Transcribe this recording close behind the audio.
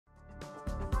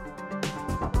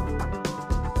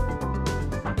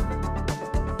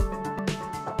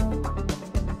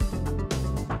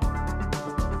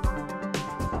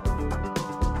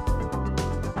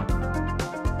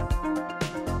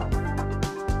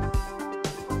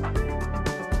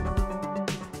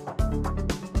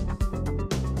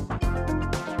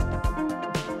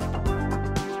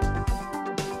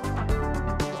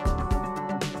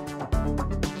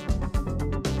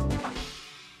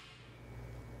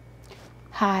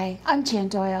Hi, I'm Jan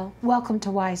Doyle. Welcome to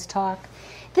Wyse Talk.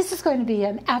 This is going to be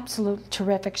an absolute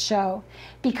terrific show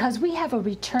because we have a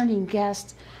returning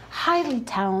guest, highly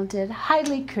talented,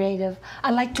 highly creative.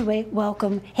 I'd like to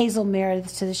welcome Hazel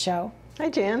Meredith to the show.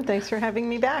 Hi, Jan. Thanks for having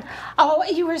me back. Oh,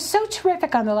 you were so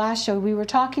terrific on the last show. We were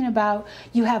talking about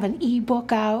you have an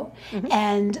e-book out,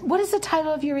 and what is the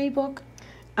title of your e-book?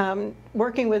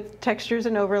 Working with textures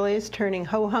and overlays, turning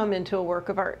ho-hum into a work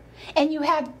of art. And you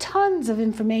have tons of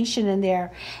information in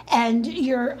there, and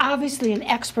you're obviously an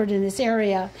expert in this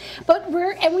area. But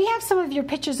we have some of your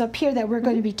pictures up here that we're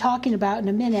going to be talking about in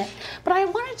a minute. But I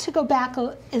wanted to go back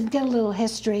and get a little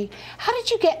history. How did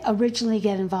you originally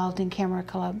get involved in Camera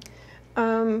Club?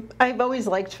 I've always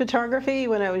liked photography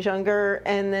when I was younger,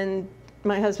 and then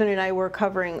my husband and I were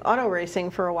covering auto racing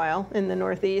for a while in the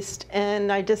Northeast,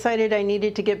 and I decided I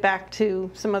needed to get back to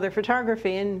some other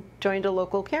photography and joined a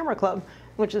local camera club,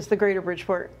 which is the Greater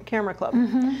Bridgeport Camera Club.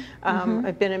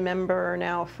 I've been a member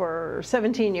now for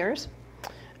 17 years,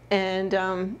 and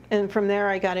from there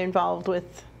I got involved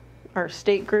with our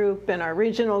state group and our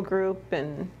regional group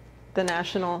and the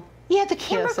national. Yeah, the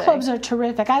camera clubs are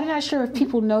terrific. I'm not sure if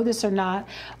people know this or not,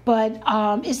 but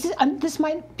this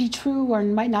might be true or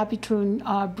might not be true in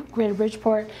Greater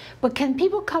Bridgeport, but can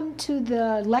people come to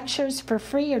the lectures for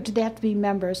free, or do they have to be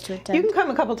members to attend? You can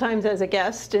come a couple times as a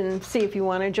guest and see if you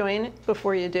want to join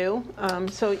before you do.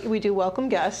 So we do welcome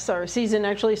guests. Our season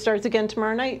actually starts again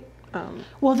tomorrow night.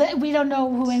 Well, we don't know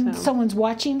when someone's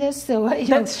watching this, so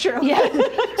that's true. Yeah,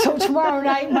 so tomorrow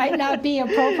night might not be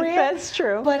appropriate. That's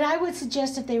true. But I would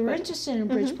suggest if they were interested in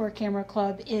Bridgeport Camera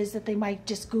Club, is that they might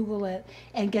just Google it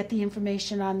and get the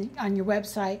information on your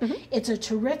website. It's a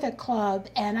terrific club,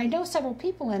 and I know several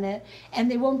people in it,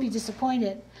 and they won't be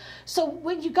disappointed. So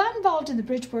when you got involved in the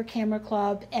Bridgeport Camera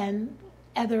Club and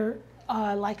other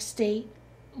like state,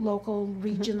 local,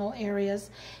 regional areas,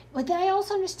 but then I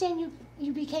also understand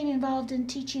you became involved in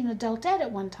teaching adult ed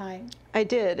at one time. I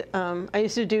did. I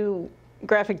used to do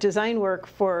graphic design work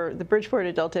for the Bridgeport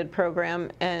Adult Ed program,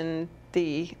 and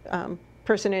the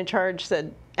person in charge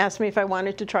asked me if I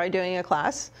wanted to try doing a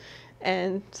class,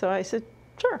 and so I said,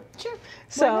 sure. Sure.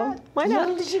 So why not?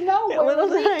 Little did you know. Little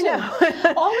did I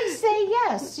know. Always say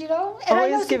yes, you know. And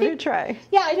always give it a try.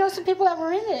 Yeah, I know some people that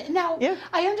were in it. Now,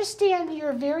 I understand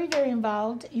you're very, very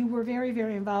involved. You were very,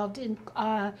 very involved in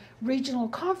regional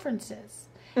conferences,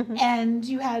 and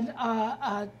you had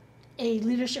a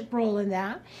leadership role in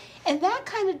that, and that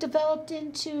kind of developed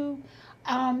into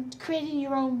creating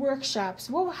your own workshops.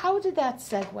 Well, how did that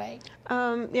segue?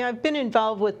 Yeah, I've been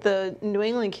involved with the New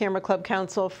England Camera Club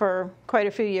Council for quite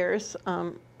a few years.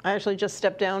 I actually just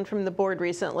stepped down from the board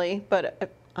recently, but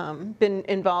I've been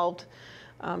involved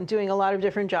doing a lot of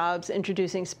different jobs,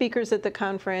 introducing speakers at the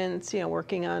conference,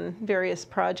 working on various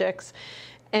projects.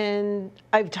 And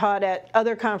I've taught at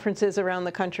other conferences around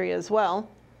the country as well.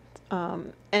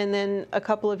 And then a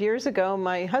couple of years ago,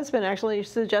 my husband actually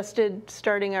suggested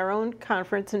starting our own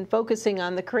conference and focusing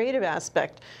on the creative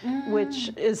aspect,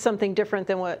 which is something different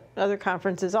than what other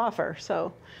conferences offer.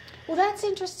 So, well, that's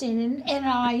interesting. And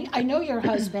I know your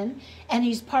husband, and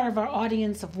he's part of our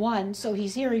audience of one, so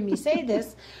he's hearing me say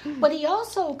this. But he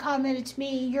also commented to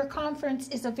me, your conference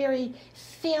is a very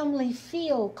family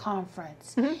feel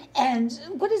conference. And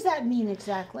what does that mean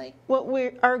exactly?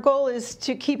 Well, our goal is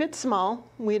to keep it small.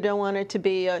 We don't want it to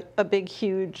be a big,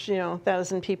 huge,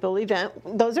 1,000 people event.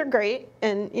 Those are great,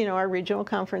 and our regional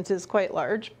conference is quite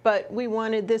large. But we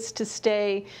wanted this to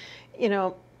stay,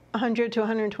 100 to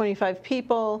 125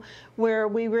 people, where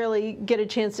we really get a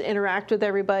chance to interact with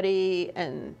everybody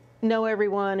and know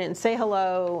everyone and say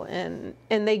hello, and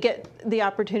they get the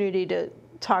opportunity to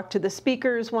talk to the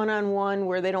speakers one-on-one,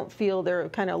 where they don't feel they're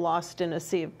kind of lost in a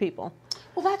sea of people.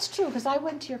 Well, that's true, because I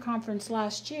went to your conference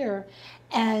last year,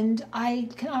 and I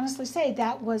can honestly say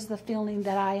that was the feeling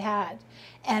that I had.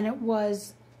 And it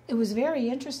was very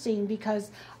interesting, because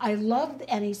I loved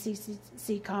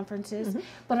NECC conferences,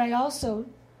 but I also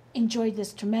enjoyed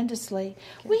this tremendously.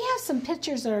 We have some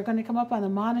pictures that are going to come up on the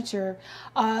monitor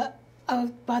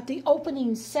about the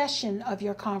opening session of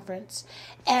your conference.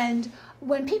 And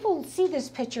when people see this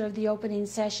picture of the opening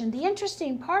session, the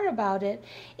interesting part about it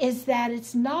is that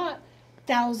it's not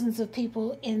thousands of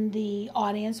people in the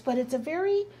audience, but it's a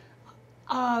very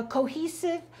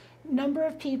cohesive number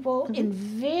of people in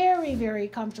very, very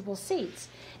comfortable seats.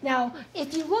 Now,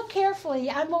 if you look carefully,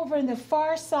 I'm over in the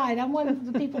far side. I'm one of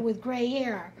the people with gray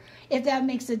hair, if that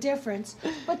makes a difference.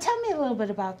 But tell me a little bit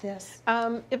about this.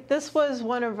 If this was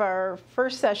one of our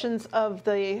first sessions of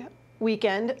the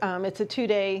weekend, it's a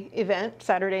 2-day event,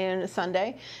 Saturday and a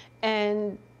Sunday.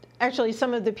 And actually,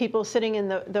 some of the people sitting in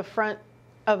the front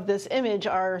of this image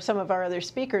are some of our other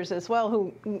speakers as well,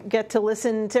 who get to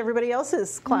listen to everybody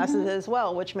else's classes as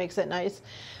well, which makes it nice.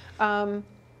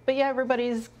 But yeah,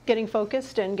 everybody's getting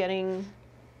focused and getting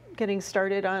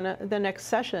started on the next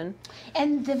session.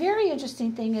 And the very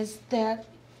interesting thing is that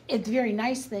it's a very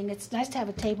nice thing. It's nice to have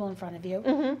a table in front of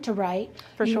you to write.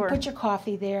 For you sure. Put your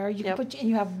coffee there. You can put, and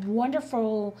you have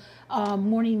wonderful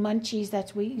morning munchies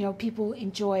that people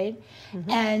enjoyed.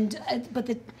 And but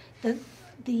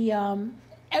the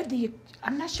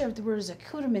I'm not sure if the word is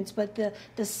accoutrements, but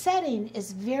the setting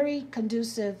is very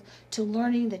conducive to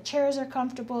learning. The chairs are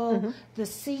comfortable. The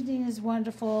seating is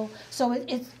wonderful. So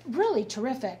it's really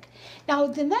terrific. Now,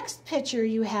 the next picture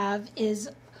you have is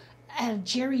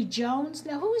Jerry Jones.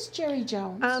 Now, who is Jerry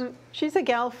Jones? She's a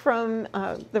gal from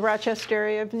the Rochester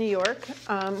area of New York,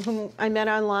 whom I met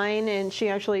online, and she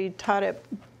actually taught at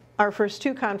our first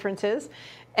 2 conferences.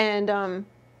 And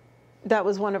that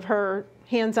was one of her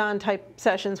hands-on type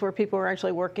sessions where people were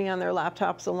actually working on their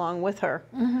laptops along with her,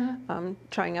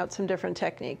 trying out some different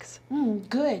techniques.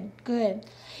 Good, good.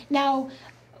 Now,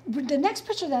 the next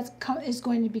picture that is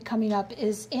going to be coming up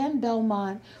is Ann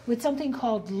Belmont with something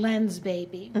called Lens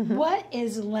Baby. What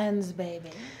is Lens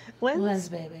Baby? Lens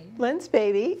Baby. Lens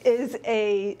Baby is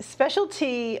a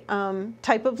specialty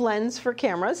type of lens for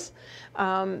cameras.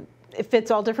 It fits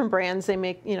all different brands. They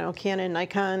make, Canon,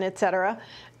 Nikon, etc.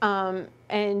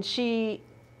 And she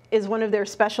is one of their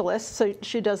specialists, so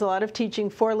she does a lot of teaching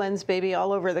for Lens Baby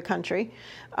all over the country.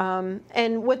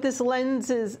 And what this lens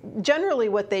is, generally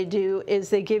what they do is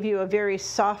they give you a very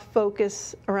soft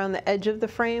focus around the edge of the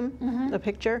frame, the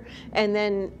picture, and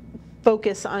then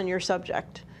focus on your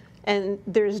subject. And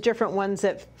there's different ones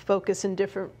that focus in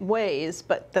different ways,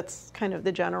 but that's kind of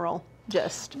the general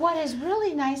gist. What is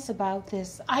really nice about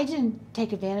this, I didn't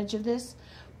take advantage of this,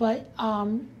 but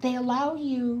they allow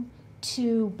you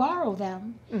to borrow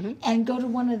them and go to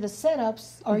one of the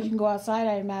setups, or you can go outside,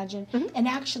 I imagine, and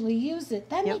actually use it.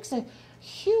 That makes a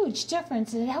huge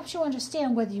difference, and it helps you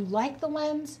understand whether you like the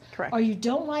lens or you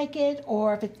don't like it,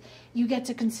 or if you get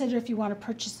to consider if you want to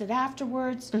purchase it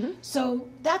afterwards. So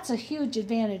that's a huge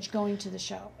advantage going to the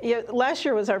show. Yeah, last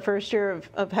year was our first year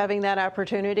of having that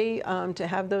opportunity to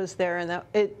have those there, and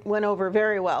it went over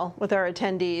very well with our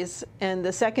attendees. And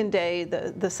the second day,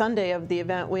 the Sunday of the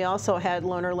event, we also had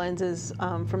loaner lenses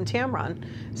from Tamron,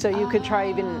 so you could try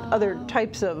even other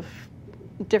types of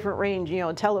different range,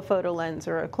 a telephoto lens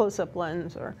or a close-up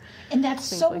lens, and that's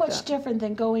so like much different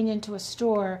than going into a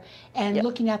store and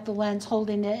looking at the lens,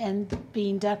 holding it, and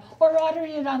being done, or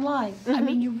ordering it online. I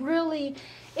mean, it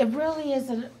really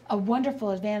is a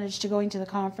wonderful advantage to going to the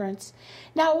conference.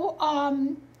 Now,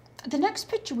 the next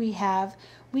picture we have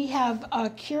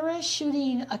Kira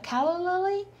shooting a calla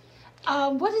lily.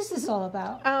 What is this all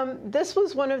about? This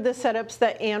was one of the setups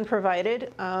that Anne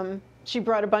provided. She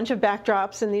brought a bunch of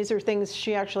backdrops, and these are things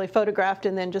she actually photographed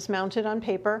and then just mounted on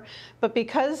paper. But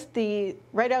because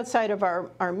right outside of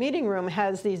our meeting room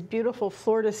has these beautiful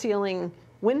floor-to-ceiling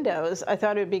windows, I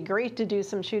thought it would be great to do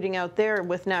some shooting out there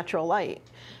with natural light.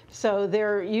 So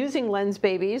they're using Lens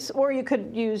Babies, or you could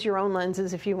use your own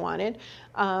lenses if you wanted,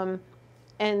 and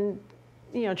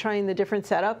trying the different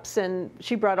setups. And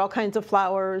she brought all kinds of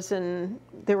flowers, and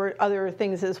there were other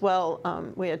things as well.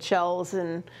 We had shells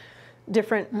and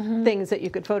different things that you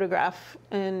could photograph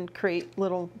and create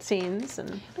little scenes.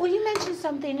 Well, you mentioned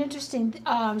something interesting.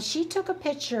 She took a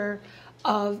picture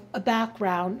of a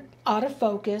background out of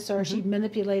focus, or she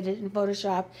manipulated it in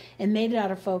Photoshop and made it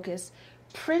out of focus,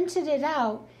 printed it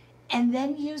out, and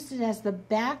then used it as the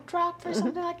backdrop for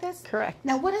something like this? Correct.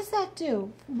 Now, what does that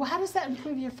do? How does that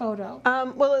improve your photo?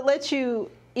 Well, it lets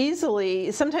you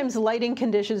easily, sometimes lighting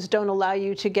conditions don't allow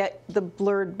you to get the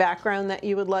blurred background that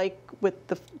you would like with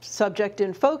the subject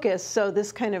in focus, so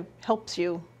this kind of helps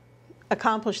you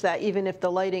accomplish that even if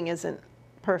the lighting isn't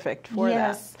perfect for that.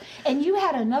 Yes, and you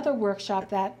had another workshop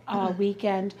that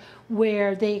weekend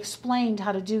where they explained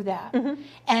how to do that,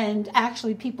 and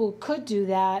actually people could do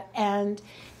that. And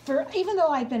even though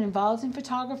I've been involved in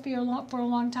photography for a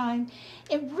long time,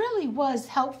 it really was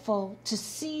helpful to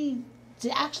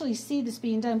actually see this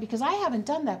being done, because I haven't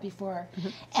done that before,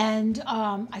 and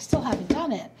I still haven't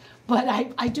done it, but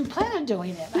I do plan on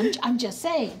doing it. I'm just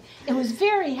saying, it was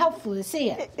very helpful to see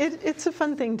it. It's a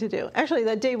fun thing to do. Actually,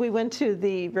 that day we went to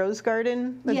the Rose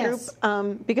Garden, the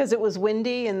group, because it was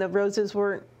windy and the roses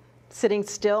weren't sitting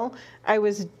still. I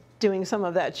was doing some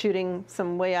of that, shooting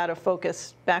some way out of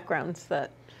focus backgrounds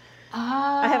that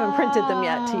I haven't printed them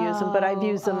yet to use them, but I've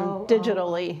used them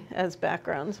digitally as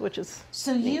backgrounds, which is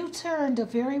So neat. You turned a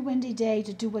very windy day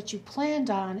to do what you planned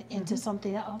on into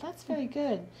something. Oh, that's very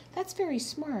good. That's very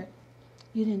smart.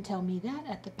 You didn't tell me that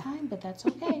at the time, but that's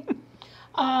okay.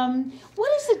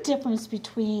 What is the difference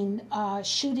between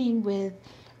shooting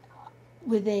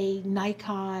with a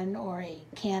Nikon or a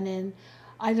Canon?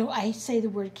 I say the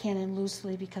word Canon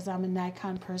loosely because I'm a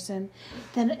Nikon person.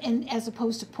 And as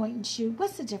opposed to point and shoot,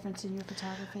 what's the difference in your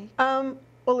photography?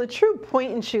 Well, a true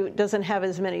point and shoot doesn't have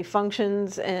as many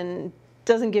functions and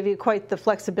doesn't give you quite the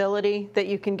flexibility that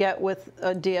you can get with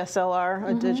a DSLR,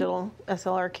 a digital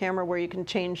SLR camera, where you can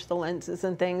change the lenses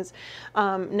and things.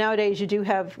 Nowadays, you do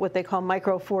have what they call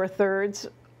micro four thirds,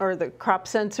 or the crop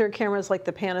sensor cameras like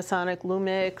the Panasonic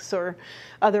Lumix or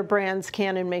other brands.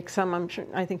 Canon makes some,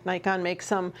 I think Nikon makes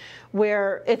some,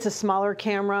 where it's a smaller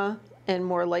camera and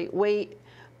more lightweight.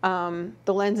 The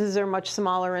lenses are much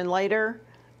smaller and lighter,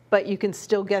 but you can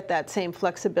still get that same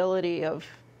flexibility of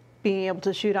being able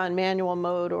to shoot on manual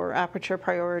mode or aperture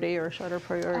priority or shutter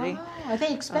priority. Oh, are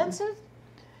they expensive?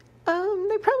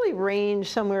 They probably range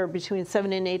somewhere between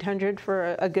 $700 and $800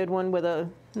 for a good one with a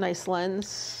nice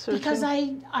lens. Because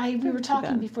we were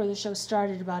talking before the show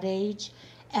started about age,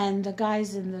 and the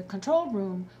guys in the control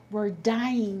room were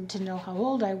dying to know how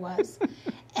old I was.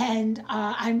 And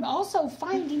I'm also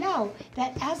finding out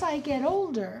that as I get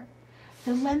older,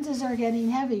 the lenses are getting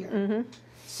heavier.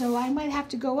 So I might have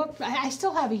to go up. I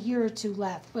still have a year or two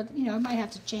left, but I might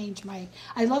have to change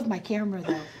I love my camera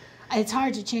though. It's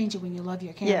hard to change it when you love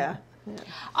your camera.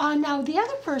 Yeah. Now the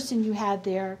other person you had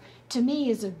there, to me,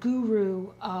 is a guru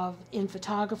in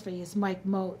photography, is Mike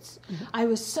Moats. I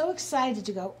was so excited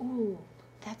to go, ooh,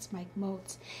 that's Mike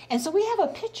Moats. And so we have a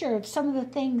picture of some of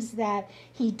the things that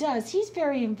he does. He's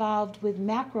very involved with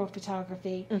macro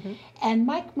photography. And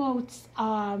Mike Moats,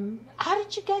 how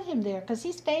did you get him there? Because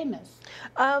he's famous.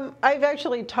 I've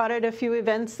actually taught at a few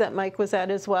events that Mike was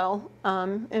at as well.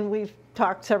 And we've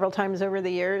talked several times over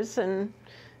the years. And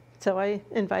so I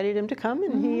invited him to come,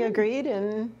 and he agreed.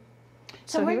 And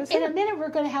so in a minute, we're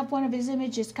going to have one of his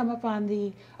images come up on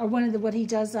what he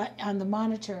does on the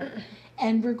monitor.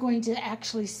 And we're going to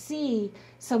actually see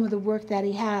some of the work that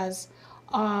he has.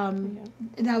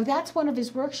 Now, that's one of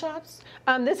his workshops?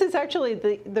 This is actually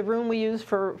the room we use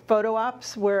for photo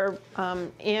ops, where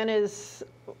Ann is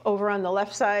over on the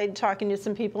left side talking to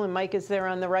some people, and Mike is there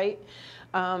on the right.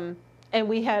 And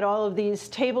we had all of these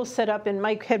tables set up, and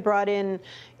Mike had brought in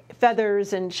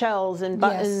feathers and shells and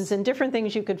buttons and different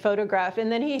things you could photograph.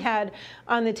 And then he had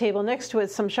on the table next to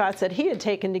it some shots that he had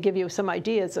taken to give you some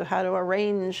ideas of how to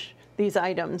arrange these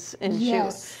items and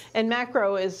shoot. And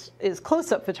macro is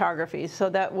close-up photography, so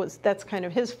that's kind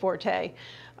of his forte.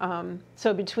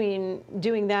 So between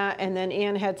doing that, and then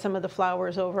Ann had some of the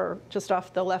flowers over just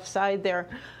off the left side there,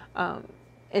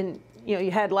 and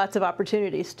you had lots of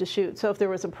opportunities to shoot. So if there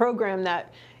was a program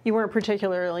that you weren't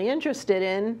particularly interested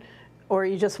in, or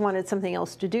you just wanted something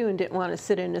else to do and didn't want to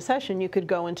sit in a session, you could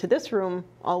go into this room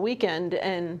all weekend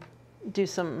and do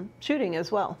some shooting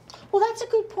as well. Well, that's a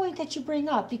good point that you bring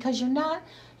up, because you're not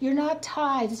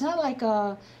tied. It's not like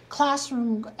a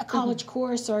classroom, a college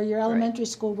course, or your elementary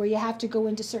school where you have to go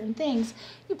into certain things.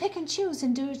 You pick and choose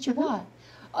and do what you want.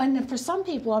 And for some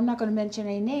people, I'm not going to mention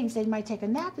any names, they might take a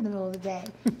nap in the middle of the day.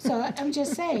 So I'm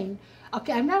just saying.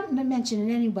 Okay, I'm not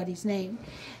mentioning anybody's name.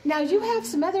 Now, you have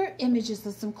some other images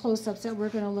of some close-ups that we're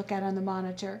going to look at on the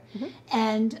monitor,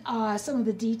 and some of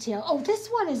the detail. Oh, this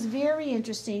one is very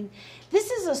interesting.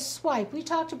 This is a swipe. We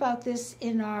talked about this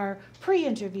in our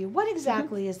pre-interview. What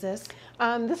exactly is this?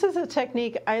 This is a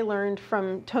technique I learned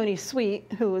from Tony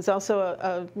Sweet, who is also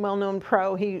a well-known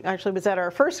pro. He actually was at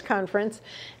our first conference,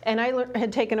 and I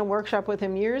had taken a workshop with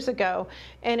him years ago.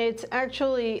 And it's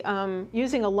actually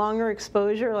using a longer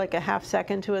exposure, like a half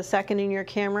second to a second in your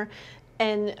camera,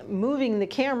 and moving the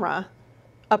camera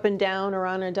up and down or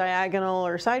on a diagonal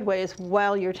or sideways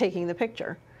while you're taking the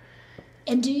picture.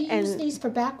 And do you use these for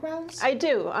backgrounds? I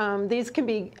do. These can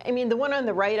be, the one on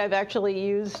the right I've actually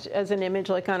used as an image,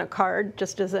 like on a card,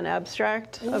 just as an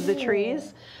abstract of the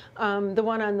trees. The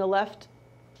one on the left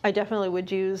I definitely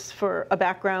would use for a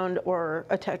background or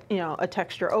a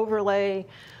texture overlay,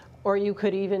 or you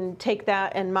could even take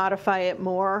that and modify it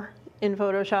more in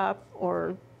Photoshop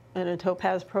or in a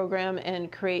Topaz program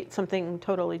and create something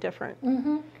totally different.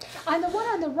 On the one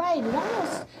on the right, it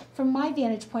almost, from my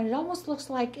vantage point, it almost looks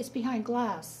like it's behind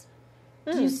glass.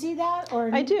 Do you see that?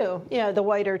 Or I do. Yeah, the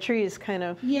whiter trees kind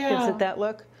of gives it that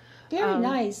look. Very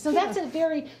nice. So that's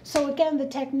so again, the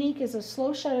technique is a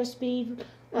slow shutter speed,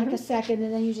 like a second,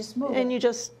 and then you just move. And you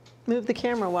just move the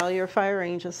camera while you're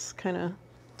firing, just kind of.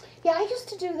 Yeah, I used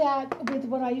to do that with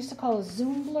what I used to call a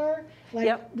zoom blur,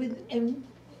 like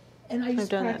and I used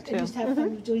to have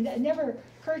fun doing that. It never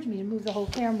occurred to me to move the whole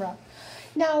camera.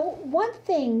 Now, one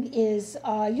thing is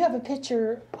you have a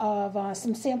picture of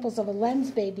some samples of a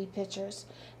Lens Baby pictures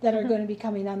that are going to be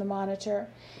coming on the monitor.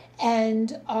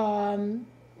 And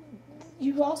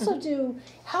you also do,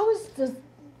 how is the,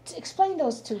 explain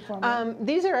those two for me.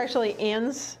 These are actually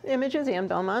Anne's images, Anne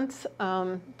Belmont's,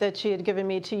 that she had given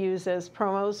me to use as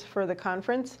promos for the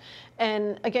conference.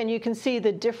 And again, you can see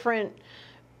the different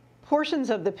portions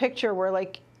of the picture where,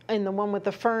 like, in the one with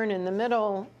the fern in the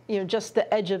middle, you know, just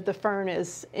the edge of the fern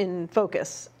is in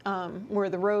focus, where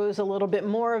the rose, a little bit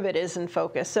more of it is in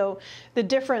focus. So the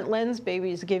different Lens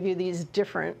Babies give you these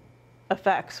different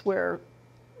effects where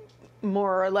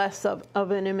more or less of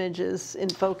an image is in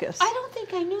focus. I don't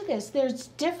think I knew this. There's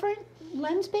different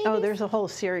Lens Babies? Oh, there's a whole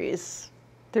series.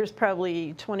 There's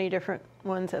probably 20 different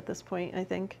ones at this point, I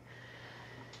think.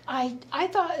 I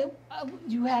thought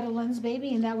you had a Lens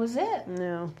Baby and that was it.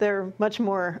 No, they're much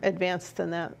more advanced than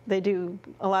that. They do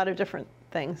a lot of different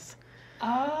things.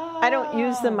 Oh. I don't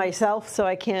use them myself, so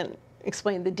I can't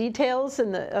explain the details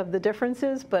and of the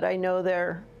differences, but I know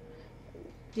there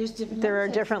are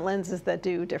different lenses that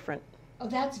do different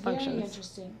that's functions. Very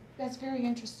interesting. That's very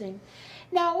interesting.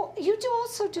 Now, you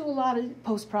also do a lot of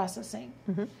post-processing.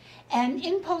 Mm-hmm. And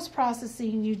in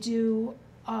post-processing, you do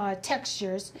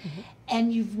textures, mm-hmm.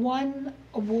 and you've won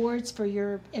awards for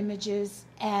your images,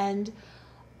 and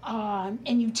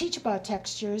you teach about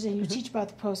textures, and you mm-hmm. teach about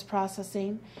the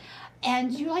post-processing,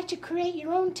 and you like to create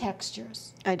your own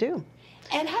textures. I do.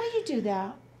 And how do you do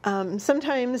that?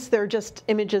 Sometimes they're just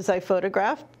images I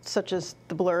photographed, such as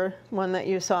the blur one that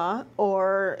you saw,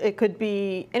 or it could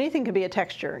be, anything could be a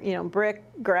texture, you know, brick,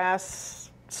 grass,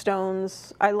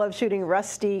 stones. I love shooting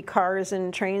rusty cars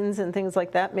and trains and things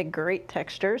like that, make great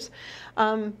textures.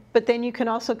 But then you can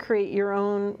also create your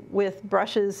own with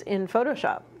brushes in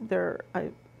Photoshop. I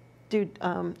do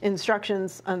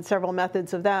instructions on several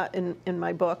methods of that in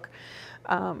my book.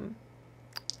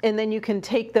 And then you can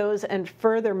take those and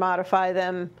further modify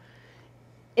them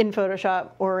in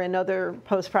Photoshop or in other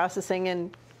post-processing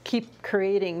and keep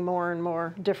creating more and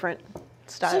more different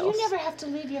styles. So you never have to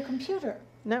leave your computer?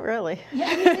 Not really. Yeah,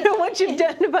 I mean, once you've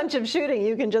done a bunch of shooting,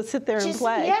 you can just sit there and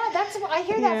play. Yeah, I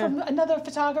hear that from another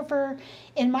photographer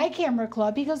in my camera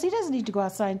club. He goes, he doesn't need to go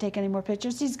outside and take any more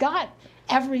pictures. He's got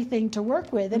everything to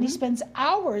work with, and mm-hmm. he spends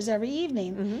hours every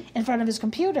evening mm-hmm. in front of his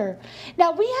computer.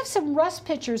 Now, we have some rust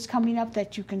pictures coming up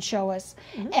that you can show us,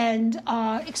 mm-hmm. and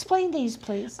explain these,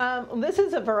 please. This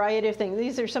is a variety of things.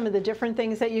 These are some of the different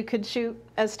things that you could shoot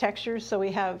as textures. So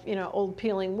we have, you know, old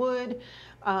peeling wood,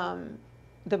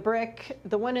 the brick.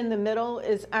 The one in the middle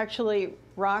is actually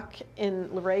rock in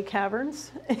Luray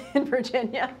Caverns in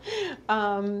Virginia.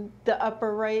 The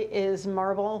upper right is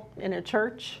marble in a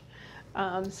church.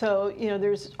 So, you know,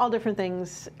 there's all different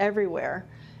things everywhere.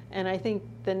 And I think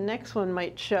the next one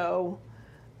might show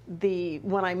the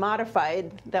one I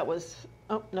modified that was,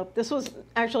 oh, nope, this was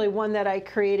actually one that I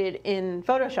created in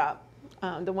Photoshop.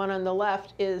 The one on the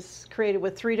left is created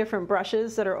with 3 different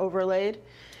brushes that are overlaid.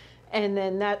 And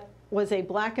then that was a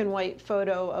black and white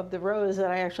photo of the rose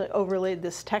that I actually overlaid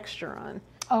this texture on.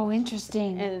 Oh,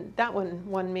 interesting. And that one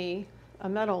won me a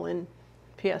medal in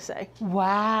PSA.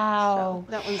 Wow.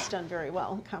 So that one's done very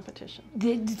well in competition.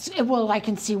 Well, I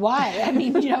can see why. I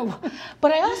mean, you know,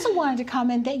 but I also wanted to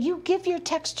comment that you give your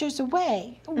textures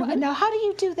away. Mm-hmm. Now, how do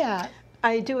you do that?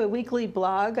 I do a weekly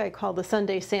blog I call the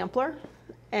Sunday Sampler,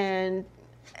 and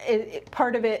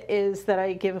part of it is that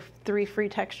I give 3 free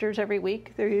textures every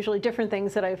week. They're usually different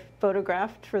things that I've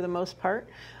photographed for the most part,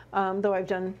 though I've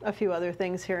done a few other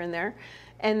things here and there.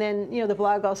 And then, you know, the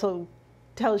blog also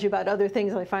tells you about other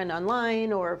things I find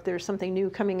online, or if there's something new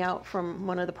coming out from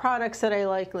one of the products that I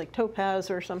like Topaz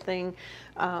or something,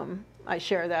 I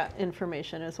share that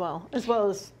information as well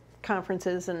as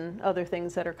conferences and other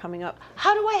things that are coming up.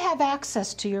 How do I have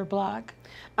access to your blog?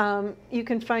 You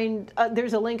can find,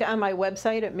 there's a link on my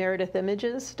website at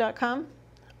meredithimages.com.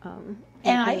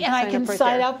 And I can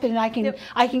sign up and I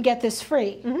can get this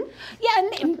free. Mm-hmm.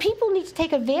 Yeah, and people need to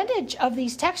take advantage of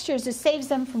these textures. It saves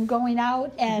them from going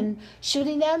out and mm-hmm.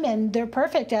 shooting them, and they're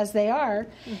perfect as they are.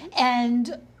 Mm-hmm.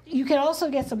 And you can also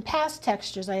get some past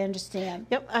textures, I understand.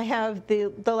 Yep, I have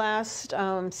the last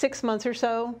 6 months or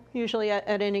so, usually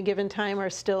at any given time, are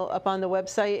still up on the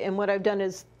website. And what I've done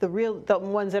is the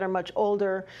ones that are much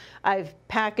older, I've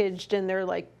packaged, and they're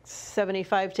like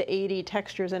 75 to 80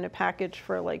 textures in a package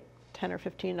for like $10 or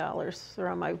 $15. They're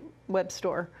on my web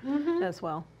store mm-hmm. as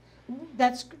well.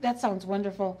 That sounds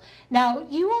wonderful. Now,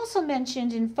 you also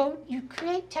mentioned you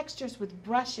create textures with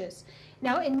brushes.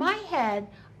 Now, in my head,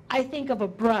 I think of a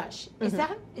brush. Is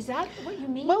mm-hmm. is that what you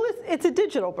mean? Well, it's a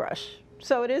digital brush.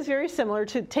 So it is very similar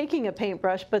to taking a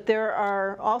paintbrush, but there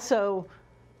are also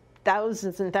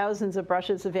thousands and thousands of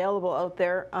brushes available out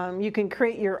there. You can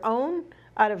create your own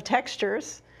out of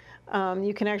textures.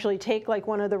 You can actually take like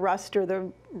one of the rust or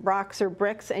the rocks or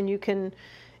bricks, and you can,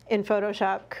 in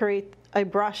Photoshop, create a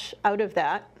brush out of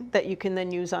that you can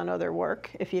then use on other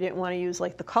work if you didn't want to use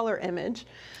like the color image.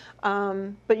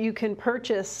 But you can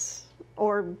purchase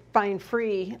or find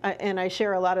free, and I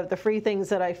share a lot of the free things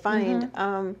that I find.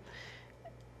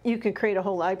 You can create a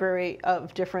whole library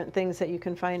of different things that you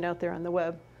can find out there on the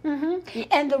web.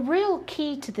 And the real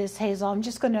key to this, Hazel, I'm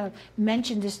just going to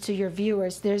mention this to your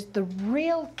viewers. There's the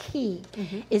real key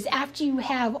is after you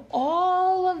have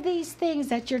all of these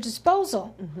things at your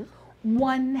disposal,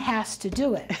 one has to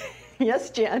do it.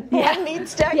 Yes, Jan. One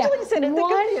needs to actually sit at the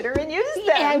computer and use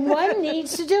them. And one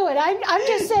needs to do it. I'm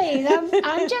just saying.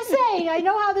 I'm just saying. I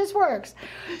know how this works.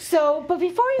 So, but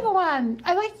before you go on,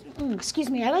 I like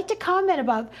to comment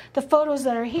about the photos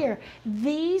that are here.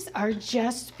 These are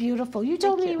just beautiful. You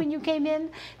told me when you came in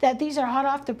that these are hot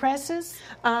off the presses.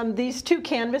 These two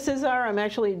canvases are. I'm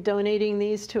actually donating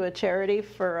these to a charity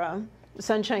for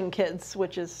Sunshine Kids,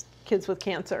 which is kids with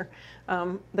cancer.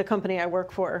 The company I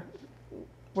work for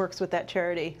works with that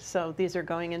charity, so these are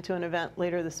going into an event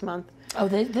later this month. Oh,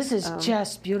 this is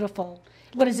just beautiful.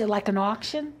 What is it, like an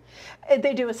auction?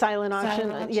 They do a silent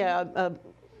auction. Yeah, a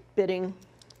bidding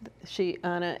sheet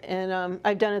on it, and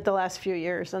I've done it the last few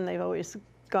years, and they've always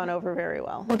gone over very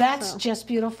well. Well, that's just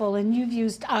beautiful, and you've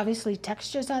used, obviously,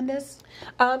 textures on this?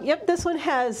 Yep, this one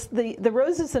has, the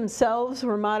roses themselves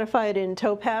were modified in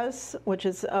Topaz, which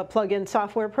is a plug-in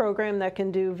software program that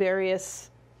can do various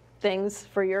things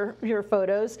for your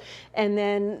photos. And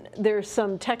then there's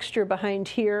some texture behind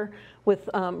here with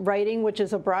writing, which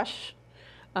is a brush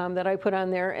that I put on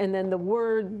there. And then the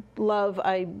word love,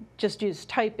 I just used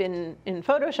type in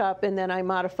Photoshop, and then I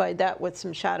modified that with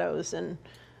some shadows and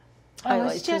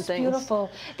highlights. It's just and things.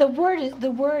 Beautiful. The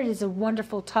word is a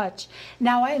wonderful touch.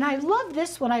 Now, and I love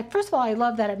this one. First of all, I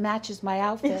love that it matches my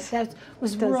outfit. Yes. That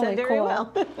was really very cool.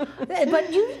 Well.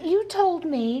 But you told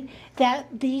me that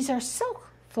these are silk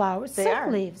flowers, silk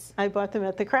leaves. I bought them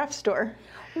at the craft store.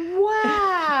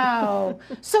 Wow!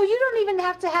 So you don't even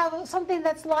have to have something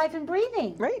that's live and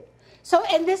breathing. Right. So,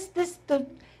 and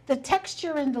the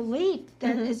texture in the leaf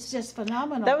is just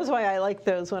phenomenal. That was why I liked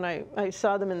those when I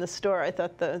saw them in the store. I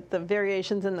thought the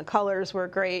variations in the colors were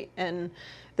great, and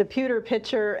the pewter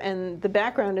pitcher, and the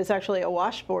background is actually a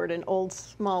washboard, an old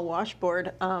small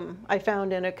washboard I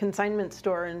found in a consignment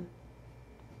store in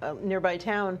a nearby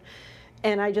town.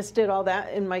 And I just did all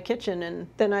that in my kitchen, and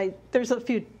then there's a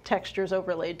few textures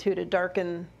overlaid too to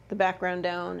darken the background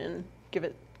down and give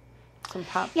it some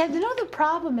pop. Yeah, the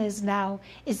problem is now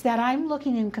is that I'm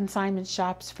looking in consignment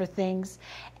shops for things,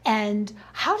 and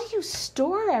how do you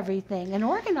store everything and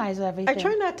organize everything? I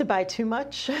try not to buy too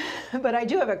much, but I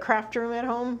do have a craft room at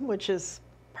home, which is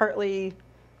partly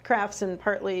crafts and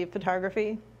partly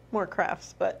photography. More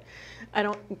crafts, but I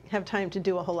don't have time to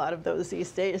do a whole lot of those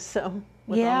these days, so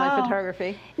with all my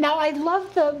photography. Now, I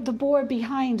love the board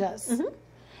behind us.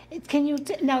 Can you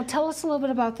now tell us a little bit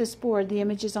about this board, the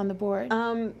images on the board?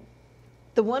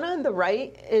 The one on the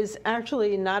right is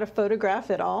actually not a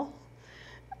photograph at all.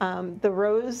 The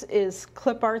rose is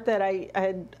clip art that I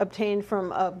had obtained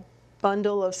from a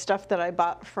bundle of stuff that I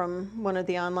bought from one of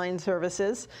the online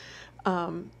services.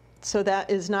 So that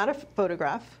is not a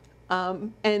photograph.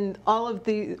 And all of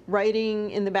the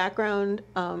writing in the background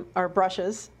are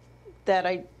brushes that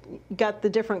I got the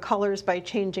different colors by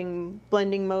changing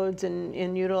blending modes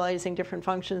and utilizing different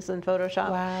functions in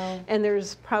Photoshop. Wow. And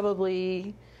there's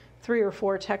probably 3 or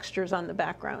 4 textures on the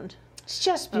background. It's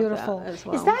just beautiful. As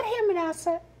well. Is that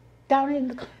Hammonasset down in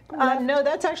the no,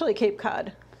 that's actually Cape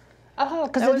Cod. Oh,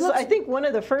 because that was, I think, one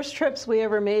of the first trips we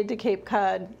ever made to Cape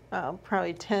Cod,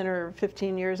 probably 10 or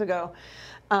 15 years ago.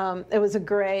 It was a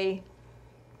gray,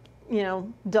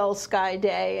 dull sky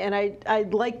day, and I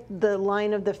liked the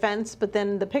line of the fence, but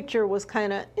then the picture was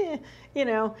kind of,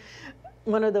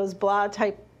 one of those blah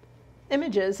type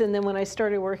images. And then when I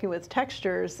started working with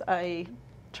textures, I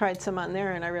tried some on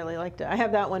there, and I really liked it. I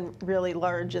have that one really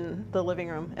large in the living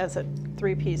room as a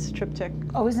 3-piece triptych.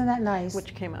 Oh, isn't that nice?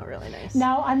 Which came out really nice.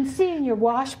 Now, I'm seeing your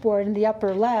washboard in the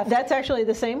upper left. That's actually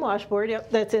the same washboard, yep,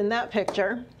 that's in that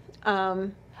picture.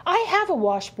 I have a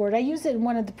washboard. I use it in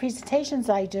one of the presentations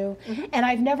I do, and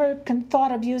I've never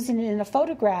thought of using it in a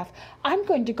photograph. I'm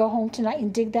going to go home tonight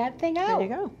and dig that thing out. There you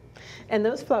go. And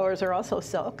those flowers are also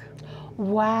silk.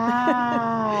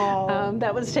 Wow.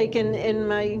 That was taken in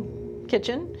my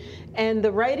kitchen. And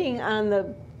the writing on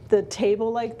the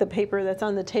table, like the paper that's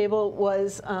on the table,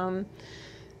 was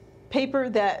paper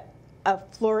that a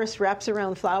florist wraps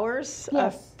around flowers.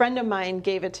 Yes. A friend of mine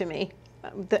gave it to me.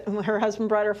 her husband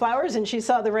brought her flowers, and she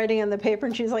saw the writing on the paper,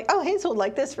 and she's like, "Oh, Hazel would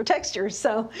like this for texture."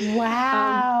 So,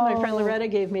 wow. My friend Loretta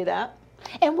gave me that.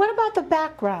 And what about the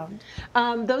background?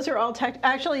 Those are all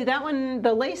actually, that one,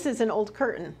 the lace is an old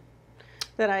curtain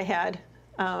that I had.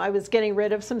 I was getting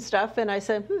rid of some stuff, and I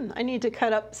said, I need to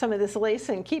cut up some of this lace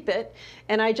and keep it.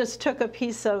 And I just took a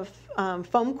piece of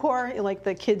foam core, like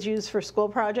the kids use for school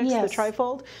projects, yes. the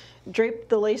trifold, draped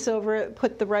the lace over it,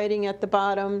 put the writing at the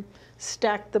bottom,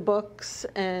 stacked the books,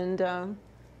 and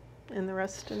the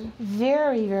rest.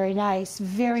 Very, very nice.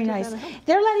 Very nice.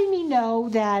 They're letting me know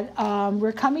that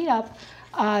we're coming up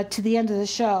to the end of the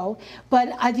show, but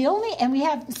and we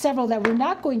have several that we're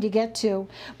not going to get to,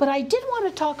 but I did want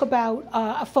to talk about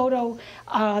a photo,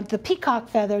 the peacock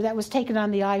feather that was taken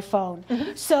on the iPhone.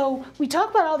 Mm-hmm. So we talk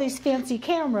about all these fancy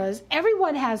cameras.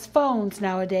 Everyone has phones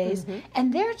nowadays, mm-hmm.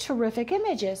 and they're terrific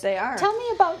images. They are. Tell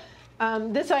me about...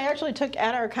 this I actually took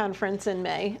at our conference in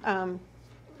May.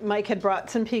 Mike had brought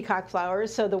some peacock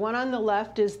flowers. So the one on the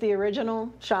left is the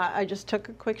original shot. I just took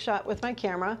a quick shot with my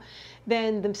camera.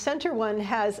 Then the center one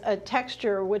has a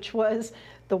texture, which was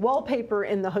the wallpaper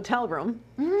in the hotel room.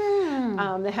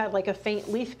 They had like a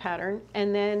faint leaf pattern.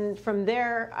 And then from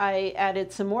there, I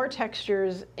added some more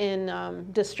textures in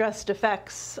distressed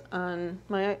effects on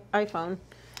my iPhone.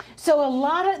 So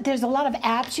there's a lot of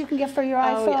apps you can get for your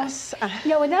iPhone. Yes.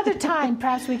 Another time,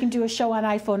 perhaps we can do a show on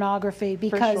iPhoneography,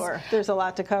 because for sure. There's a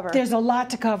lot to cover. There's a lot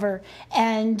to cover,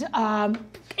 and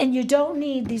you don't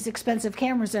need these expensive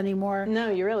cameras anymore. No,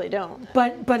 you really don't.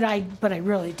 But I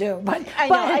really do.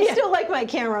 I still like my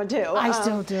camera too. I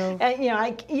still do.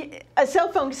 And, a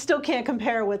cell phone still can't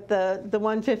compare with the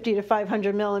 150 to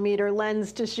 500 millimeter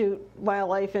lens to shoot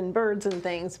wildlife and birds and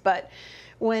things, but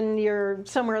when you're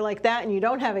somewhere like that and you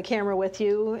don't have a camera with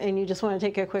you and you just want to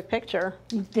take a quick picture,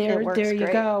 there you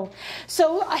great. Go.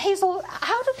 So Hazel,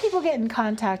 how do people get in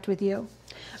contact with you?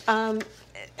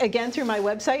 Again, through my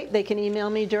website. They can email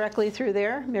me directly through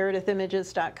there,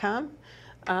 meredithimages.com.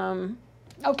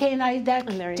 Okay, and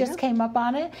that just came up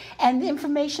on it. And the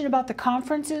information about the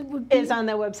conference is on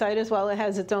the website as well. It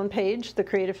has its own page, the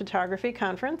Creative Photography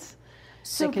Conference.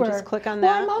 Super. They can just click on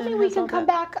that. Well, I'm hoping we can come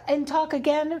back and talk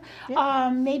again,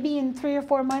 maybe in 3 or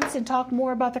 4 months, and talk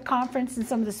more about the conference and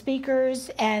some of the speakers,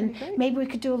 and maybe we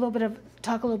could do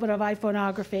talk a little bit of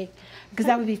iPhoneography, because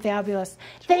that would be fabulous.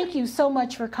 Sure. Thank you so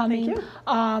much for coming. Thank you.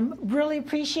 Really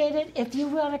appreciate it. If you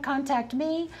want to contact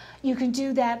me, you can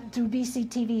do that through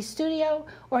BCTV Studio,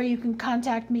 or you can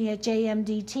contact me at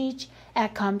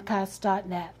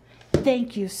jmdteach@comcast.net.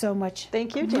 Thank you so much.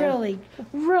 Thank you, Jen. Really,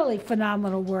 really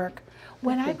phenomenal work.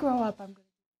 When I grow up, I'm